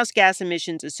greenhouse gas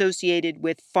emissions associated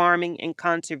with farming and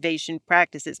conservation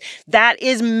practices. That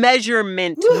is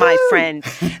measurement, my friend.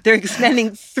 They're spending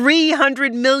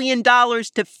 $300 million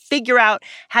to figure out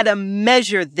how to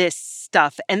measure this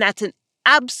stuff, and that's an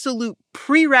absolute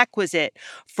prerequisite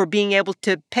for being able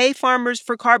to pay farmers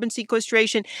for carbon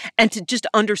sequestration and to just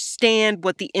understand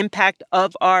what the impact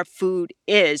of our food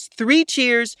is. 3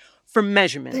 cheers for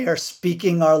measurement. They are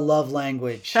speaking our love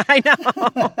language. I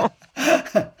know.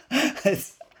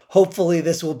 Hopefully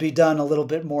this will be done a little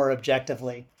bit more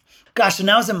objectively. Gosh, so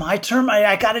now is it my turn?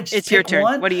 I got to just It's your turn.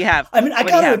 one. What do you have? I mean, I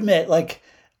got to admit, like,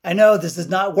 I know this is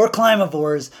not, we're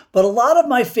Climavores, but a lot of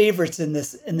my favorites in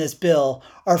this bill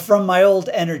are from my old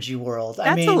energy world.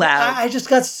 That's allowed. I just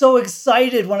got so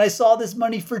excited when I saw this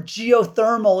money for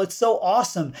geothermal. It's so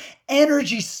awesome.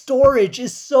 Energy storage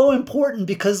is so important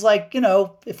because, like,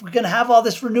 if we're going to have all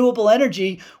this renewable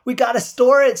energy, we got to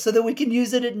store it so that we can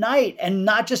use it at night and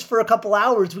not just for a couple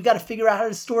hours. We got to figure out how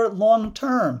to store it long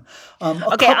term.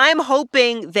 I'm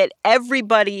hoping that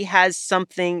everybody has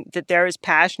something that they're as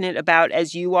passionate about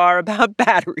as you are about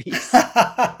batteries.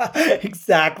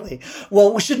 Exactly.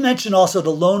 Well, we should mention also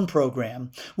the loan program,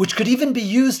 which could even be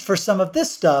used for some of this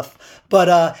stuff.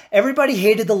 But everybody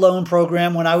hated the loan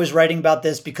program when I was writing about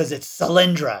this because it's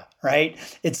Solyndra, right?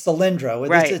 It's Solyndra.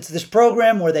 Right. It's this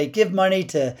program where they give money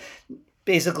to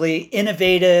basically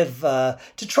innovative,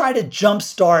 to try to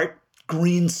jumpstart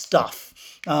green stuff.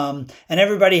 And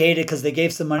everybody hated it because they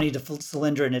gave some money to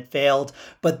Solyndra and it failed.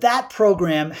 But that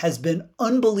program has been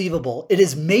unbelievable. It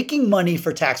is making money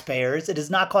for taxpayers. It is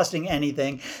not costing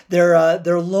anything.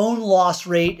 Their loan loss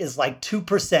rate is like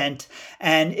 2%,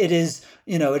 and it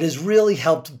has really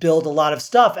helped build a lot of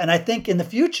stuff. And I think in the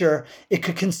future it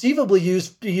could conceivably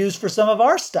be used for some of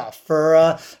our stuff,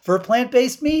 for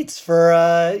plant-based meats,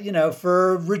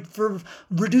 for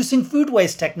reducing food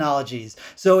waste technologies.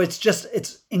 So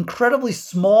it's incredibly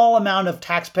small amount of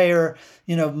taxpayer,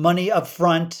 money up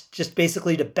front, just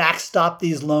basically to backstop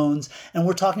these loans. And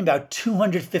we're talking about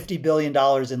 $250 billion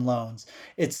in loans.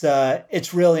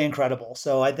 It's really incredible.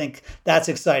 So I think that's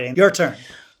exciting. Your turn.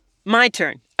 My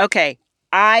turn. Okay.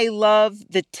 I love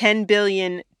the $10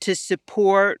 billion to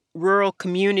support rural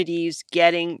communities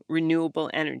getting renewable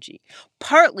energy,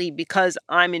 partly because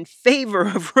I'm in favor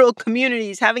of rural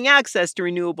communities having access to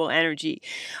renewable energy,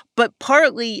 but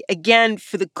partly, again,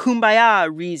 for the kumbaya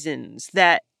reasons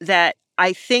that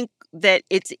I think that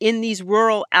it's in these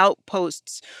rural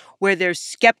outposts where there's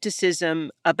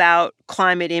skepticism about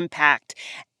climate impact.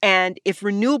 And if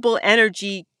renewable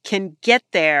energy can get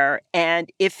there,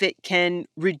 and if it can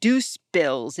reduce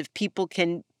bills, if people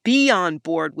can be on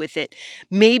board with it,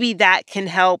 maybe that can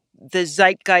help the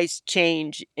zeitgeist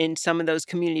change in some of those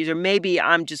communities. Or maybe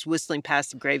I'm just whistling past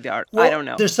the graveyard. Well, I don't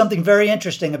know. There's something very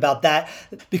interesting about that,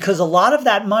 because a lot of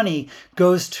that money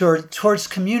goes towards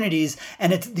communities.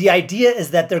 And the idea is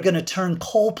that they're going to turn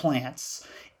coal plants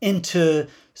into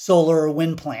solar or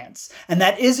wind plants. And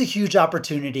that is a huge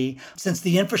opportunity since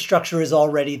the infrastructure is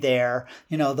already there.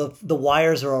 The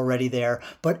wires are already there.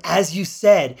 But as you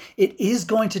said, it is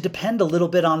going to depend a little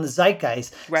bit on the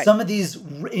zeitgeist. Right. Some of these,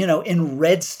 in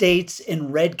red states,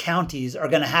 in red counties are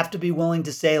going to have to be willing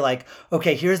to say like,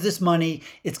 okay, here's this money.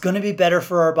 It's going to be better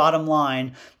for our bottom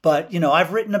line. But,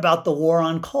 I've written about the war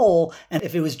on coal. And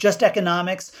if it was just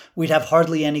economics, we'd have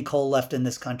hardly any coal left in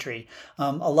this country.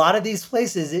 A lot of these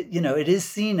places, it is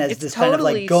seen as it's this totally kind of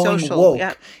like going social, woke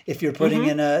yeah. if you're putting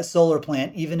in a solar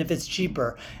plant, even if it's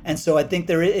cheaper. And so I think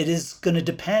it is going to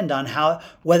depend on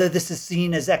whether this is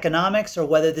seen as economics or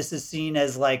whether this is seen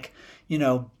as like,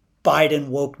 Biden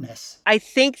wokeness. I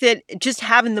think that just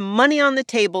having the money on the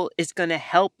table is going to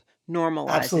help normalize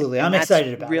it. Absolutely. I'm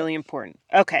excited about it. Really important.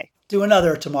 Okay. Do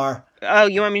another, Tamar. Oh,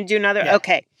 you want me to do another? Yeah.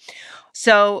 Okay.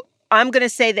 So I'm going to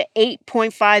say the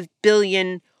 $8.5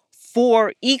 billion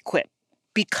for EQIP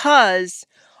because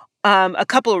a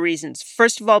couple of reasons.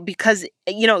 First of all, because,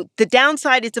 the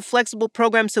downside, it's a flexible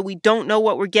program, so we don't know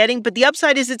what we're getting. But the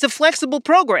upside is it's a flexible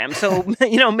program. So,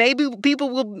 maybe people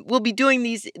will be doing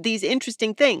these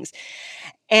interesting things.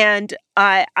 And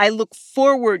I look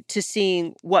forward to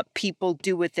seeing what people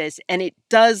do with this. And it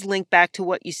does link back to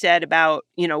what you said about,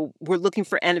 we're looking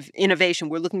for innovation.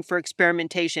 We're looking for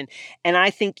experimentation. And I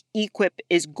think EQIP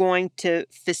is going to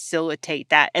facilitate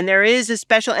that. And there is a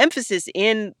special emphasis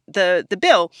in the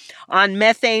bill on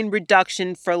methane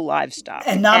reduction for livestock.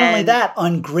 And not only that,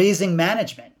 on grazing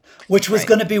management. Which was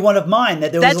going to be one of mine.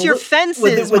 That's your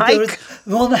fences, Mike.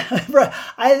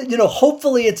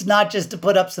 Hopefully it's not just to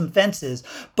put up some fences.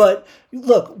 But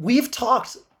look, we've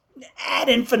talked ad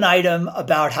infinitum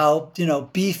about how,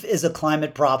 beef is a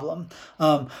climate problem.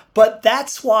 But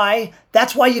that's why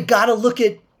you got to look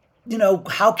at,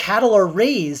 how cattle are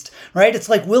raised, right? It's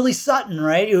like Willie Sutton,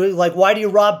 right? You're like, why do you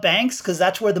rob banks? Because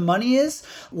that's where the money is.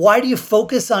 Why do you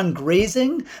focus on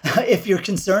grazing if you're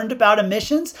concerned about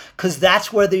emissions? Because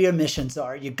that's where the emissions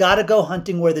are. You got to go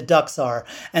hunting where the ducks are.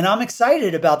 And I'm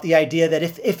excited about the idea that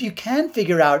if you can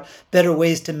figure out better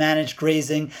ways to manage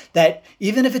grazing, that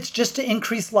even if it's just to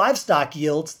increase livestock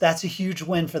yields, that's a huge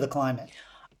win for the climate.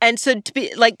 And so to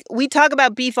be like, we talk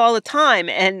about beef all the time,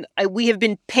 and we have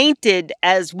been painted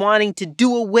as wanting to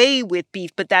do away with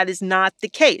beef, but that is not the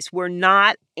case. We're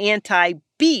not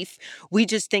anti-beef. We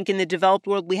just think in the developed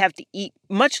world, we have to eat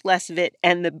much less of it.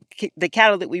 And the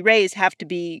cattle that we raise have to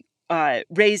be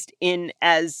raised in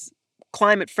as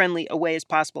climate friendly a way as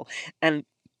possible. And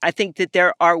I think that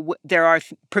there are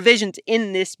provisions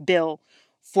in this bill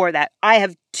for that. I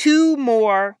have two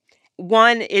more.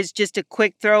 One is just a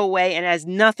quick throwaway and has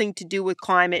nothing to do with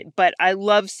climate, but I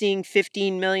love seeing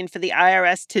 $15 million for the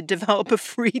IRS to develop a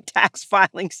free tax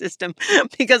filing system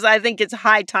because I think it's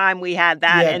high time we had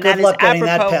that. Yeah, and good that luck is getting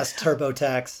apropos. that past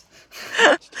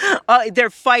TurboTax. They're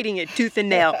fighting it tooth and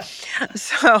nail.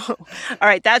 So, all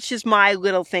right, that's just my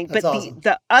little thing. That's but awesome.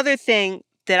 the other thing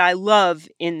that I love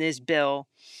in this bill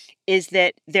is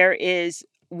that there is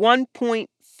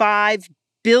 $1.5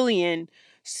 billion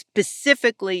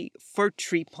specifically for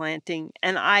tree planting.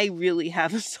 And I really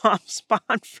have a soft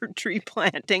spot for tree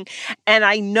planting. And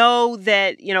I know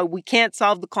that, we can't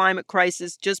solve the climate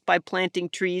crisis just by planting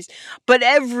trees, but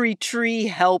every tree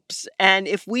helps. And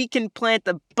if we can plant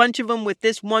a bunch of them with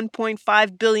this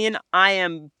 $1.5 billion, I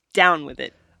am down with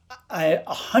it. I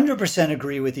 100%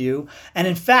 agree with you. And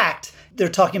in fact, they're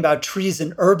talking about trees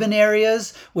in urban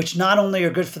areas, which not only are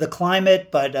good for the climate,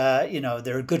 but,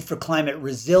 they're good for climate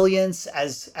resilience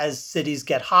as cities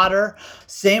get hotter.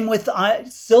 Same with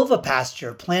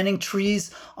silvopasture, planting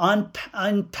trees on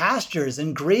pastures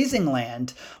and grazing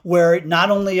land, where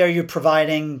not only are you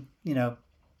providing,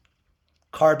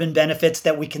 carbon benefits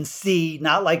that we can see,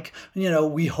 not like,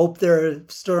 we hope they're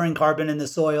storing carbon in the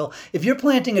soil. If you're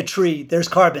planting a tree, there's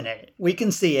carbon in it. We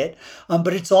can see it.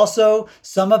 But it's also,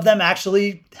 some of them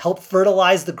actually help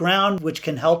fertilize the ground, which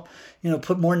can help,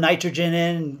 put more nitrogen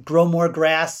in and grow more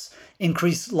grass,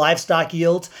 increase livestock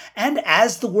yields. And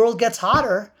as the world gets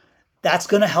hotter, that's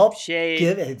going to help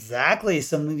give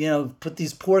some, put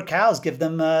these poor cows, give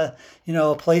them, a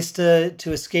place to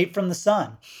escape from the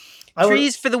sun.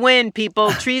 Trees for the win,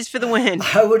 people. Trees for the win.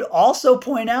 I would also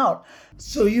point out,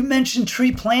 so you mentioned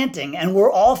tree planting, and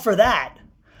we're all for that.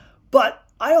 But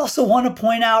I also want to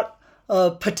point out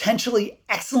a potentially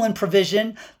excellent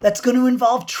provision that's going to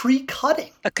involve tree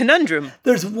cutting. A conundrum.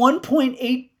 There's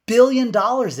 $1.8 billion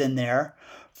in there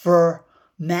for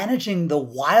managing the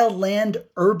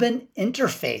wildland-urban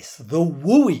interface, the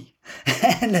WUI.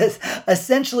 And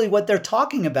essentially what they're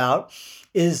talking about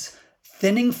is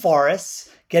thinning forests,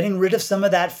 getting rid of some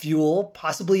of that fuel,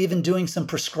 possibly even doing some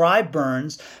prescribed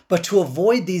burns, but to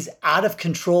avoid these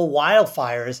out-of-control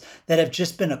wildfires that have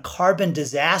just been a carbon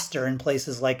disaster in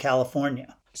places like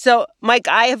California. So, Mike,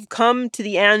 I have come to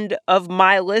the end of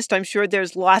my list. I'm sure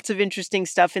there's lots of interesting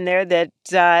stuff in there that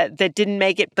didn't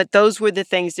make it, but those were the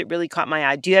things that really caught my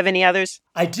eye. Do you have any others?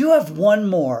 I do have one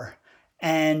more,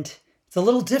 and it's a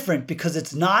little different because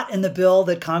it's not in the bill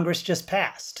that Congress just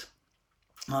passed.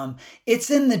 It's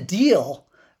in the deal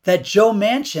that Joe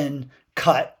Manchin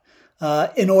cut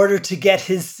in order to get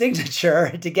his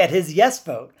signature, to get his yes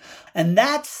vote. And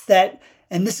that's that,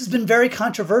 and this has been very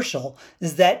controversial,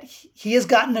 is that he has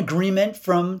gotten agreement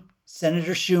from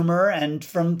Senator Schumer and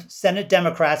from Senate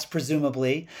Democrats,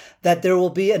 presumably, that there will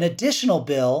be an additional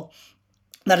bill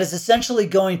that is essentially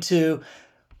going to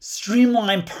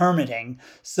streamline permitting.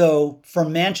 So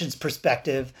from Manchin's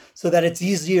perspective, so that it's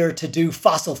easier to do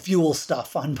fossil fuel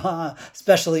stuff on,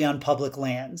 especially on public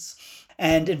lands.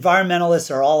 And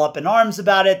environmentalists are all up in arms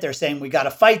about it. They're saying, we got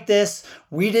to fight this.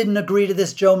 We didn't agree to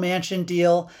this Joe Manchin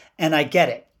deal. And I get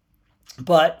it.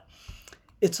 But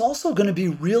it's also going to be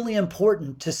really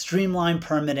important to streamline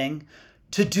permitting,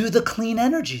 to do the clean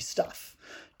energy stuff,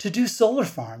 to do solar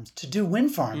farms, to do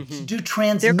wind farms, to do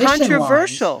transmission They're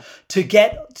controversial. lines,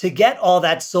 to get all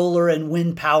that solar and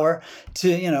wind power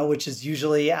to, which is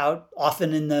usually out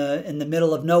often in the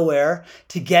middle of nowhere,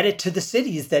 to get it to the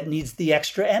cities that needs the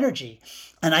extra energy.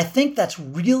 And I think that's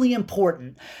really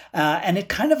important. And it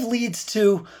kind of leads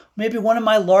to maybe one of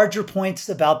my larger points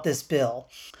about this bill.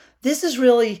 This is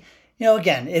really,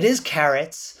 again, it is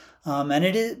carrots,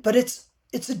 but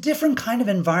it's a different kind of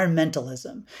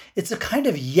environmentalism. It's a kind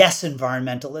of yes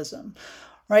environmentalism,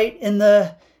 right? In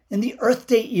the Earth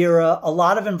Day era, a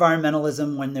lot of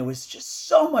environmentalism, when there was just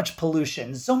so much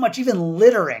pollution, so much even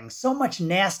littering, so much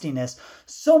nastiness,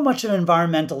 so much of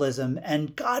environmentalism,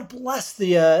 and God bless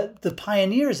the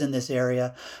pioneers in this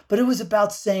area, but it was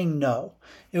about saying no.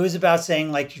 It was about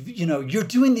saying, like, you're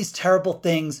doing these terrible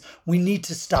things, we need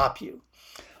to stop you.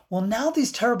 Well, now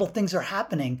these terrible things are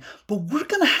happening, but we're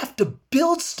going to have to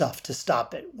build stuff to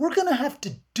stop it. We're going to have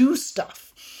to do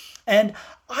stuff. And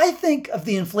I think of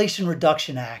the Inflation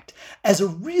Reduction Act as a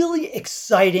really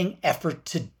exciting effort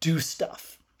to do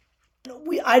stuff.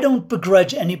 I don't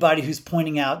begrudge anybody who's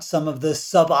pointing out some of the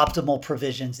suboptimal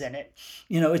provisions in it.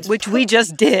 Which we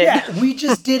just did. Yeah, we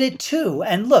just did it too.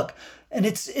 And look, and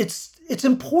it's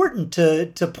important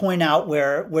to point out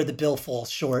where the bill falls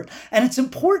short. And it's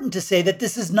important to say that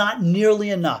this is not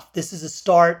nearly enough. This is a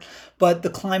start, but the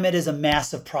climate is a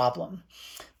massive problem.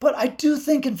 But I do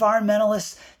think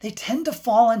environmentalists, they tend to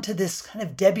fall into this kind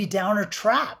of Debbie Downer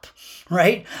trap,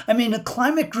 right? I mean, the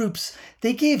climate groups,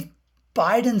 they gave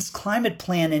Biden's climate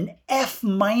plan an F-,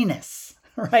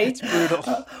 right? It's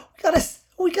brutal.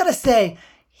 We gotta say,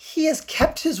 he has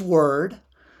kept his word.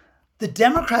 The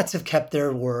Democrats have kept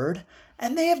their word,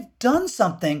 and they have done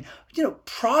something.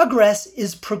 Progress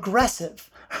is progressive,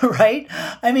 right?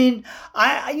 I mean,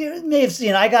 you may have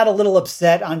seen, I got a little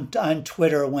upset on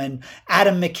Twitter when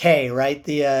Adam McKay, right,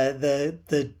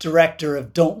 the director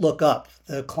of Don't Look Up,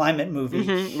 the climate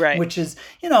movie, right, which is,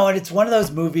 and it's one of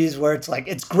those movies where it's like,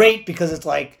 it's great because it's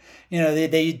like,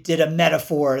 they did a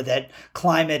metaphor that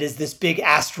climate is this big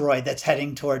asteroid that's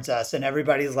heading towards us, and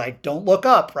everybody's like, don't look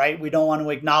up, right? We don't want to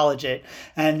acknowledge it.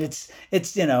 And it's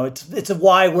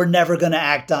why we're never going to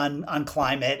act on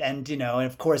climate. And, and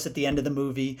of course, at the end of the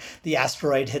movie, the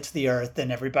asteroid hits the earth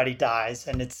and everybody dies.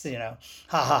 And it's, ha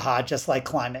ha ha, just like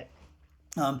climate.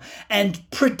 And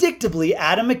predictably,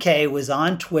 Adam McKay was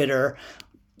on Twitter,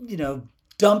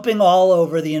 dumping all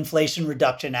over the Inflation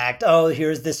Reduction Act. Oh,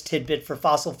 here's this tidbit for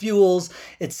fossil fuels.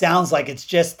 It sounds like it's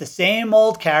just the same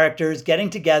old characters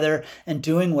getting together and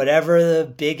doing whatever the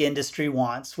big industry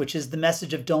wants, which is the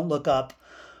message of Don't Look Up.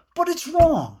 But it's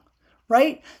wrong,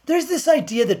 right? There's this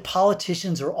idea that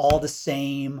politicians are all the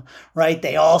same, right?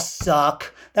 They all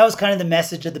suck. That was kind of the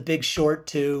message of The Big Short,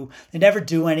 too. They never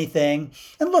do anything.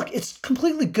 And look, it's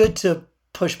completely good to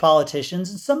push politicians,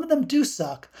 and some of them do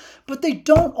suck, but they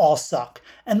don't all suck.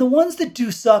 And the ones that do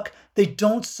suck, they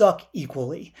don't suck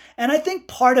equally. And I think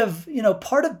part of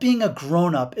being a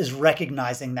grown-up is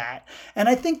recognizing that. And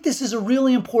I think this is a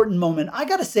really important moment. I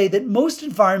got to say that most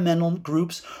environmental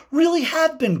groups really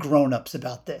have been grown-ups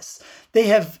about this. They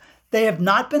have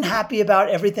not been happy about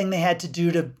everything they had to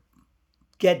do to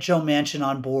get Joe Manchin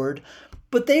on board,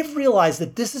 But they've realized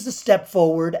that this is a step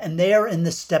forward, and they are in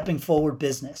the stepping forward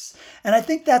business. And I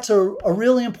think that's a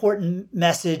really important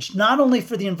message, not only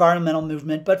for the environmental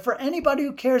movement, but for anybody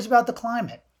who cares about the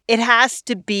climate. It has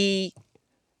to be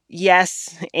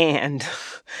yes and.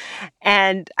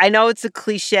 And I know it's a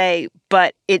cliche,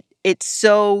 but it's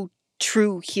so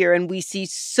true here. And we see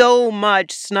so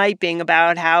much sniping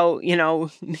about how,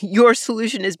 your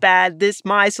solution is bad.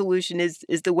 My solution is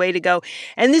the way to go.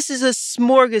 And this is a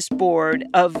smorgasbord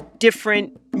of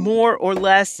different, more or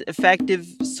less effective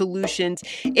solutions.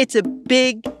 It's a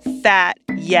big, fat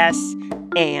yes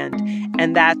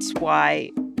and that's why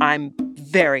I'm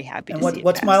very happy to see it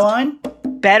what's passed. my line?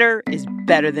 Better is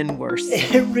better than worse.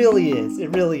 It really is. It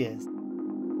really is.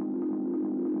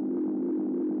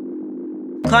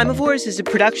 Climavores is a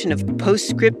production of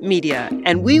Postscript Media,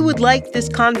 and we would like this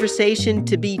conversation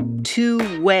to be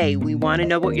two-way. We want to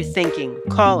know what you're thinking.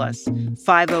 Call us,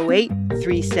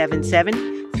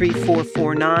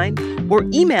 508-377-3449, or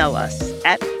email us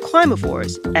at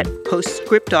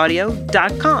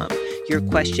climavores@postscriptaudio.com. Your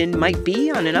question might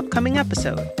be on an upcoming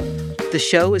episode. The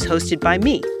show is hosted by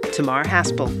me, Tamar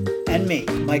Haspel. And me,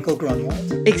 Michael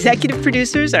Grunwald. Executive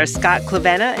producers are Scott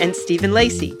Clavenna and Stephen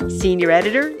Lacey. Senior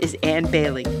editor is Ann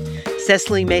Bailey.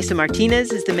 Cecily Mesa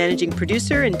Martinez is the managing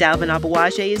producer, and Dalvin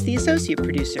Abawaje is the associate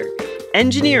producer.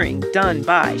 Engineering done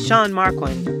by Sean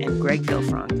Marquand and Greg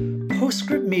Vilfranc.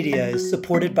 Postscript Media is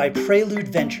supported by Prelude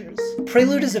Ventures.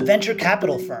 Prelude is a venture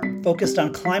capital firm focused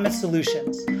on climate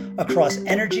solutions across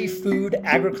energy, food,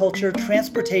 agriculture,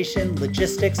 transportation,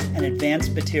 logistics, and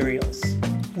advanced materials.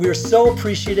 We're so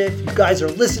appreciative. You guys are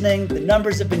listening. The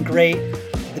numbers have been great.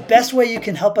 The best way you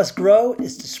can help us grow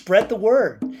is to spread the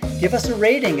word. Give us a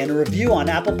rating and a review on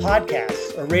Apple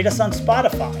Podcasts, or rate us on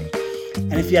Spotify.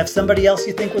 And if you have somebody else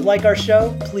you think would like our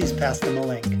show, please pass them a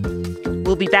link.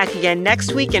 We'll be back again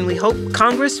next week, and we hope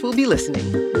Congress will be listening.